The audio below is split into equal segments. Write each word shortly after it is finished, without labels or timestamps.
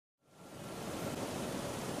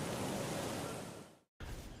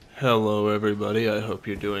Hello everybody, I hope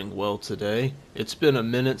you're doing well today. It's been a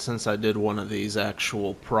minute since I did one of these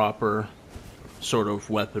actual proper sort of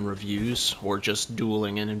weapon reviews, or just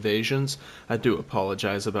dueling and invasions. I do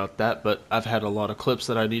apologize about that, but I've had a lot of clips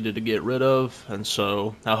that I needed to get rid of, and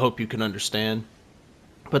so I hope you can understand.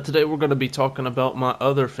 But today we're going to be talking about my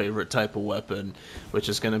other favorite type of weapon, which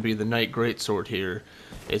is going to be the KNIGHT GREATSWORD here.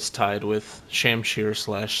 It's tied with Shamshir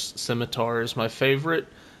slash Scimitar is my favorite.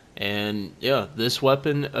 And yeah, this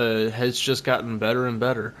weapon has just gotten better and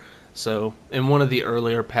better. So in one of the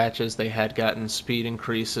earlier patches, they had gotten speed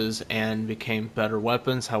increases and became better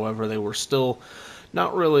weapons. However, they were still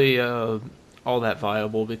not really all that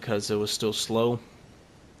viable because it was still slow.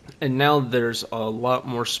 And now there's a lot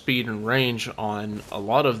more speed and range on a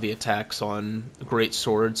lot of the attacks on great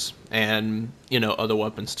swords and, other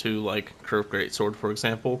weapons too, like curved great sword, for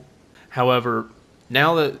example. However,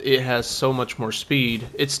 now that it has so much more speed,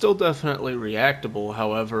 it's still definitely reactable.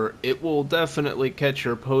 However, it will definitely catch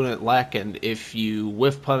your opponent lacking if you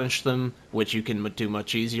whiff punish them, which you can do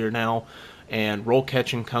much easier now, and roll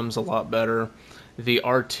catching comes a lot better. The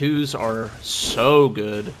R2s are so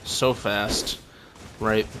good, so fast,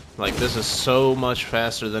 right? Like, this is so much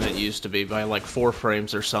faster than it used to be by like 4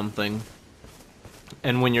 frames or something.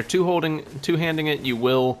 And when you're two-handing it, you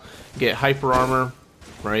will get hyper armor,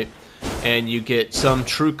 right? And you get some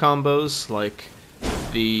true combos, like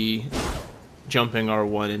the jumping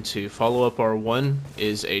R1 into follow-up R1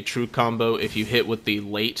 is a true combo if you hit with the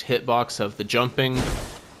late hitbox of the jumping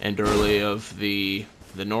and early of the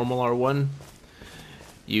normal R1.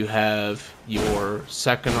 You have your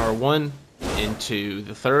second R1 into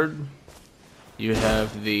the third. You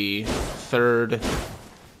have the third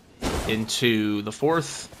into the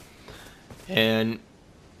fourth. And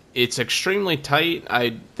it's extremely tight.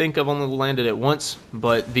 I think I've only landed it once,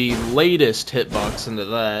 but the latest hitbox into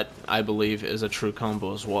that, I believe, is a true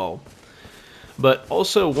combo as well. But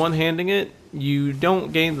also, one-handing it, you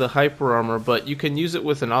don't gain the hyper armor, but you can use it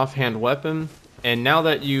with an offhand weapon. And now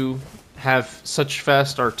that you have such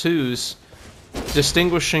fast R2s,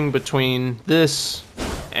 distinguishing between this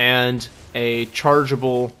and a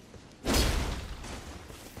chargeable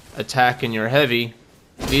attack in your heavy,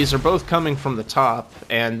 these are both coming from the top,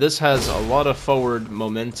 and this has a lot of forward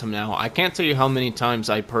momentum now. I can't tell you how many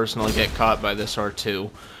times I personally get caught by this R2.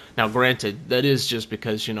 Now, granted, that is just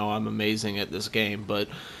because, I'm amazing at this game, but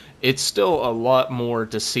it's still a lot more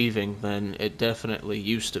deceiving than it definitely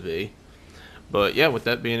used to be. But yeah, with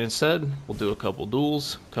that being said, we'll do a couple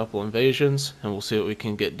duels, a couple invasions, and we'll see what we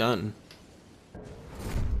can get done.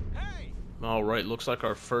 Alright, looks like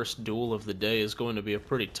our first duel of the day is going to be a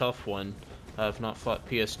pretty tough one. I have not fought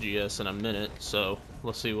PSGS in a minute, so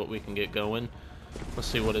let's see what we can get going. Let's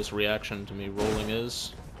see what his reaction to me rolling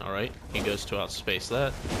is. Alright, he goes to outspace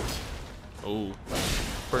that. Oh,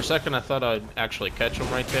 for a second I thought I'd actually catch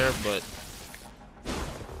him right there, but...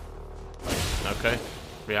 Okay,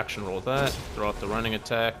 reaction roll that, throw out the running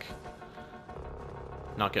attack.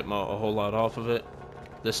 Not get a whole lot off of it.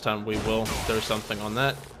 This time we will throw something on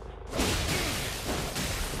that.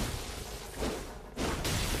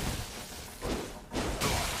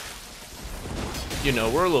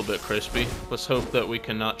 We're a little bit crispy. Let's hope that we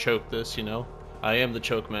cannot choke this, I am the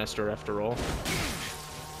choke master after all.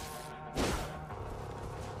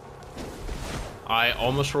 I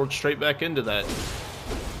almost rolled straight back into that.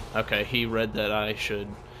 Okay, he read that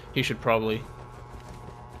he should probably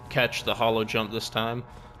catch the hollow jump this time.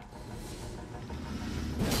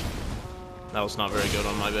 That was not very good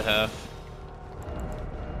on my behalf.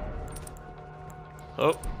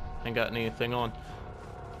 Oh, ain't got anything on.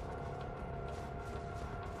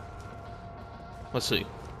 Let's see.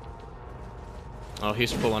 Oh,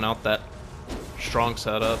 he's pulling out that strong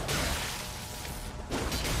setup.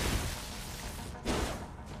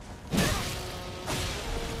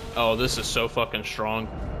 Oh, this is so fucking strong.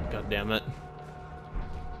 God damn it.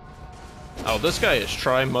 Oh, this guy is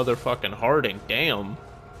try motherfucking harding. Damn.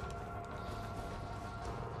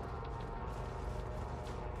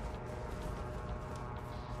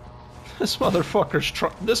 This motherfucker's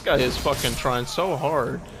this guy is fucking trying so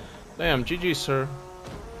hard. Damn, GG, sir.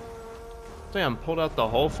 Damn, pulled out the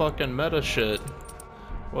whole fucking meta shit.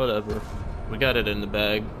 Whatever. We got it in the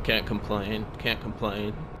bag. Can't complain. Can't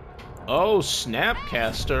complain. Oh,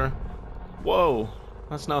 Snapcaster. Whoa.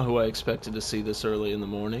 That's not who I expected to see this early in the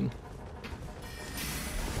morning.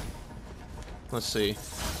 Let's see.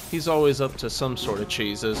 He's always up to some sort of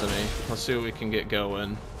cheese, isn't he? Let's see what we can get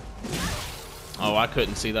going. Oh, I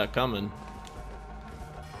couldn't see that coming.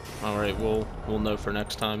 Alright, we'll know for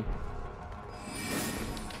next time.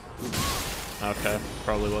 Okay,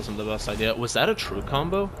 probably wasn't the best idea. Was that a true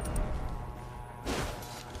combo?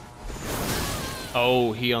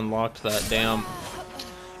 Oh, he unlocked that, damn.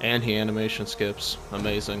 And he animation skips.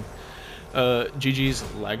 Amazing. GG's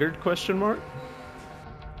laggard, question mark?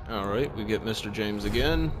 Alright, we get Mr. James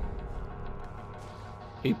again.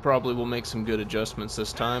 He probably will make some good adjustments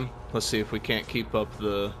this time. Let's see if we can't keep up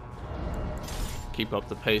the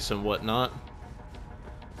pace and whatnot.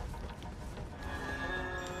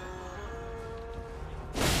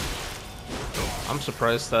 I'm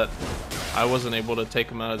surprised that I wasn't able to take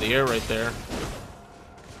him out of the air right there.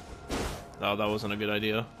 Oh, that wasn't a good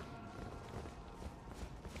idea.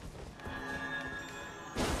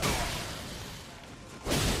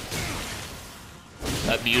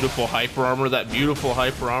 That beautiful hyper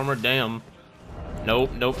armor, damn.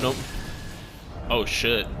 Nope, nope, nope. Oh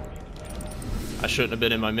shit. I shouldn't have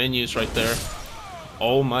been in my menus right there.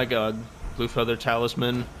 Oh my god. Blue Feather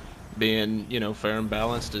Talisman being, you know, fair and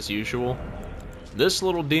balanced as usual. This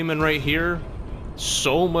little demon right here,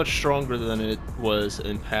 so much stronger than it was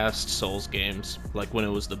in past Souls games. Like when it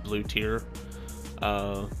was the blue tear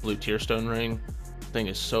stone ring. Thing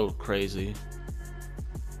is so crazy.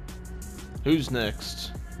 Who's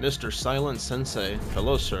next? Mr. Silent Sensei.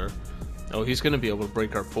 Hello, sir. Oh, he's gonna be able to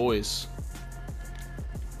break our poise.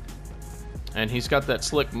 And he's got that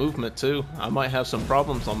slick movement too. I might have some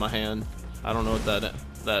problems on my hand. I don't know what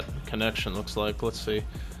that connection looks like. Let's see.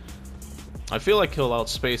 I feel like he'll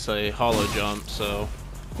outspace a hollow jump, so...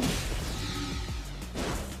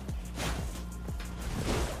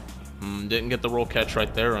 didn't get the roll catch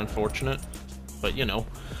right there, unfortunate. But, you know,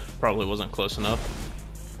 probably wasn't close enough.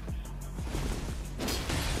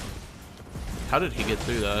 How did he get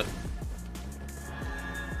through that?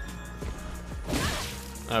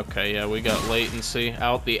 Okay, yeah, we got latency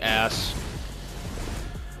out the ass.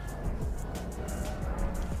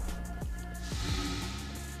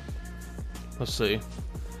 Let's see.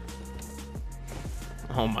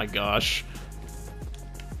 Oh my gosh.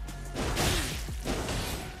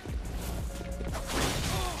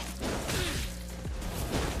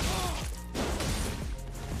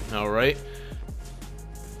 Alright.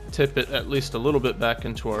 Tip it at least a little bit back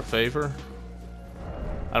into our favor.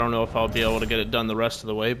 I don't know if I'll be able to get it done the rest of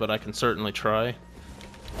the way, but I can certainly try.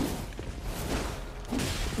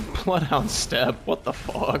 Bloodhound stab, what the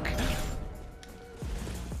fuck?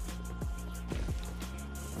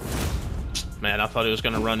 Man, I thought he was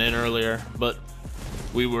gonna run in earlier, but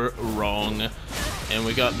we were wrong. And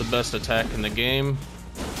we got the best attack in the game.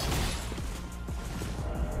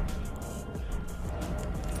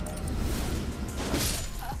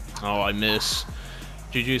 Oh, I miss.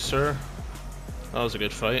 GG, sir. That was a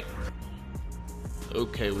good fight.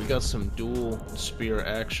 Okay, we got some dual spear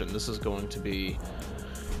action. This is going to be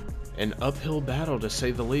an uphill battle, to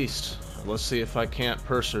say the least. Let's see if I can't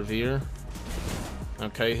persevere.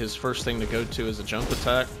 Okay, his first thing to go to is a jump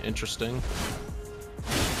attack. Interesting.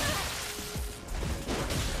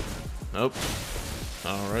 Nope.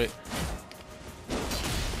 Alright.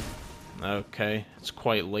 Okay, it's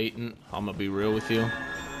quite latent. I'm gonna be real with you.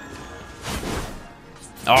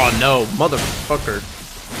 Oh no, motherfucker.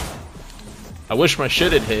 I wish my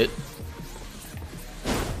shit had hit.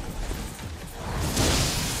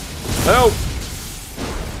 Help!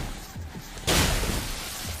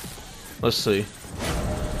 Let's see.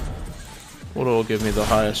 What will give me the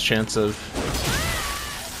highest chance of...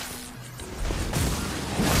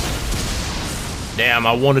 Damn,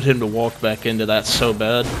 I wanted him to walk back into that so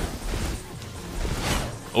bad.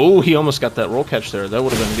 Oh, he almost got that roll catch there. That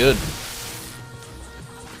would have been good.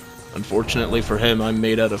 Unfortunately for him, I'm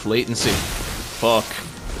made out of latency. Fuck.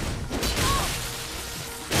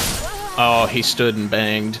 Oh, he stood and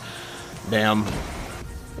banged. Damn.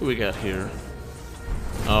 What do we got here?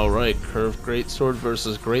 Alright, Curved Greatsword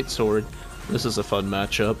versus Greatsword. This is a fun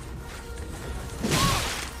matchup.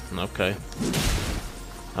 Okay.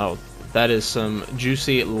 Oh, that is some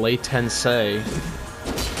juicy latency.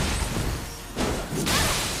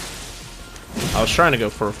 I was trying to go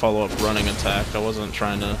for a follow-up running attack. I wasn't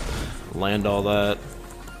trying to land all that.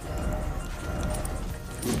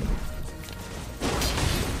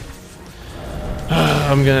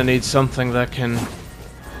 I'm gonna need something that can...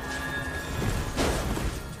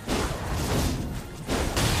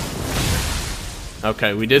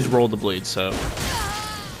 Okay, we did roll the bleed, so...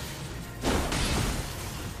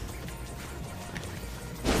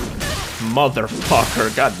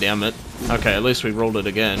 Motherfucker, god damn it. Okay, at least we rolled it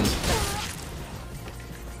again.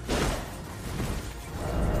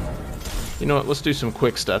 You know what, let's do some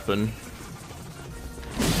quick stepping.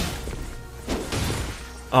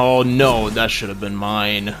 Oh no, that should have been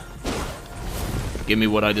mine. Give me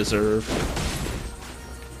what I deserve.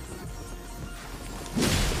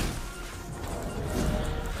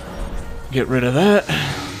 Get rid of that.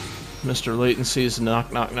 Mr. Latency's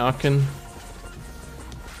knocking.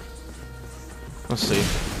 Let's see.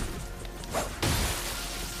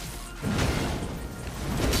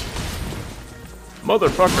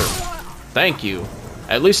 Motherfucker. Thank you.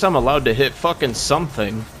 At least I'm allowed to hit fucking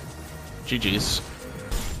something. GG's.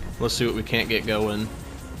 Let's see what we can't get going.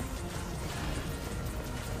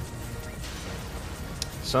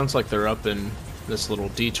 Sounds like they're up in this little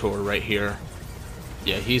detour right here.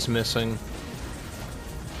 Yeah, he's missing.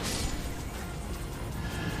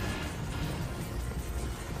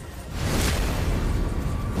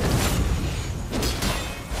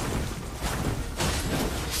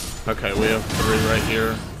 Okay, we have 3 right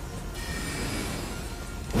here.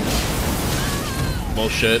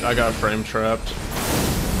 Bullshit, I got frame trapped.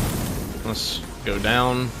 Let's go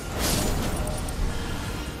down.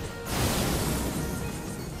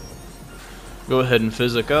 Go ahead and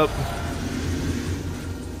physic up.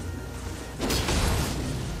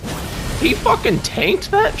 He fucking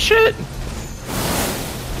tanked that shit?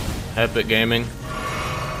 Epic Gaming.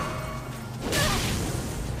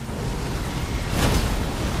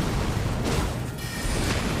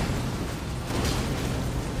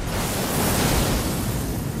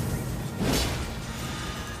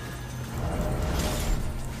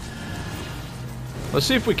 Let's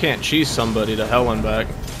see if we can't cheese somebody to hell and back.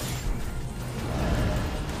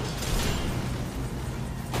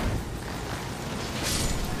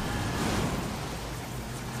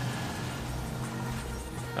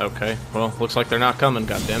 Okay, well, looks like they're not coming,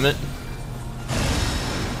 goddammit.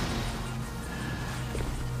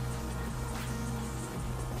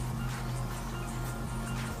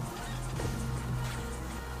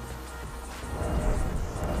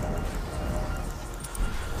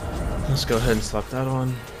 Let's go ahead and slap that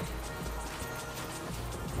on.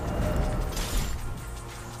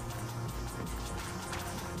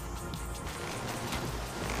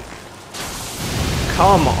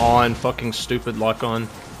 Come on, fucking stupid lock on.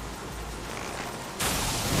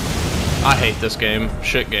 I hate this game.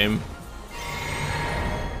 Shit game.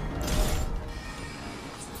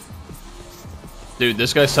 Dude,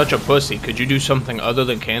 this guy's such a pussy. Could you do something other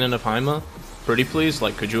than Cannon of Haima? Pretty please?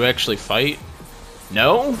 Like, could you actually fight?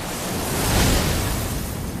 No?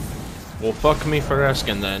 Well, fuck me for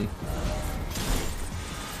asking then.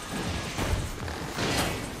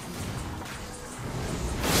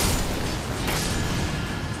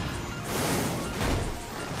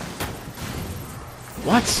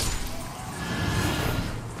 What?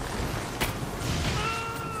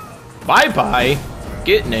 Bye-bye.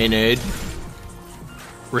 Get nay-nayed.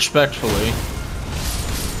 Respectfully.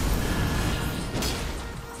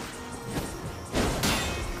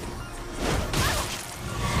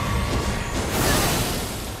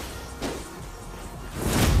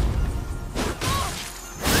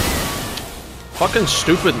 Fucking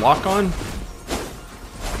stupid lock-on.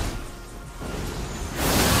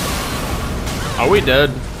 Are we dead?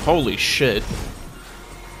 Holy shit.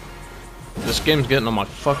 This game's getting on my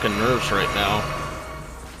fucking nerves right now.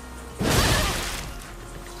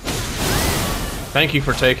 Thank you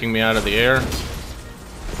for taking me out of the air.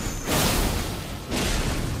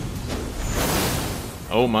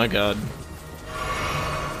 Oh my god.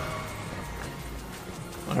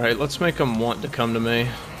 Alright, let's make them want to come to me.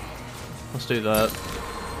 Let's do that.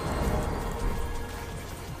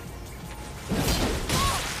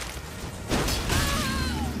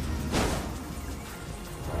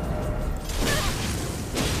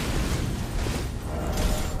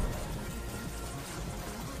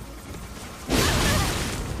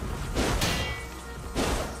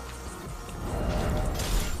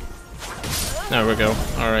 There we go.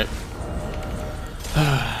 Alright.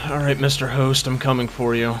 Alright, Mr. Host, I'm coming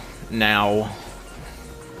for you. Now.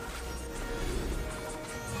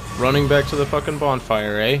 Running back to the fucking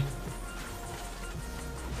bonfire, eh?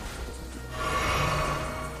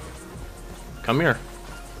 Come here.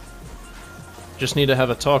 Just need to have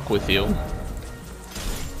a talk with you.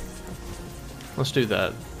 Let's do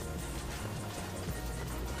that.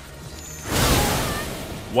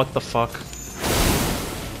 What the fuck?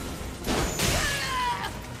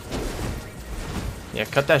 Yeah,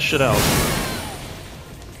 cut that shit out.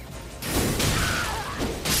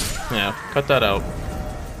 Yeah, cut that out.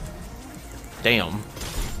 Damn.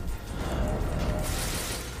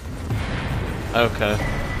 Okay.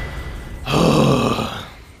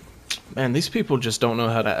 Man, these people just don't know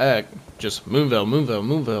how to act. Just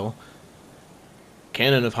Moonville.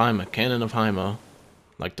 Cannon of Haima.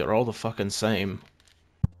 Like they're all the fucking same.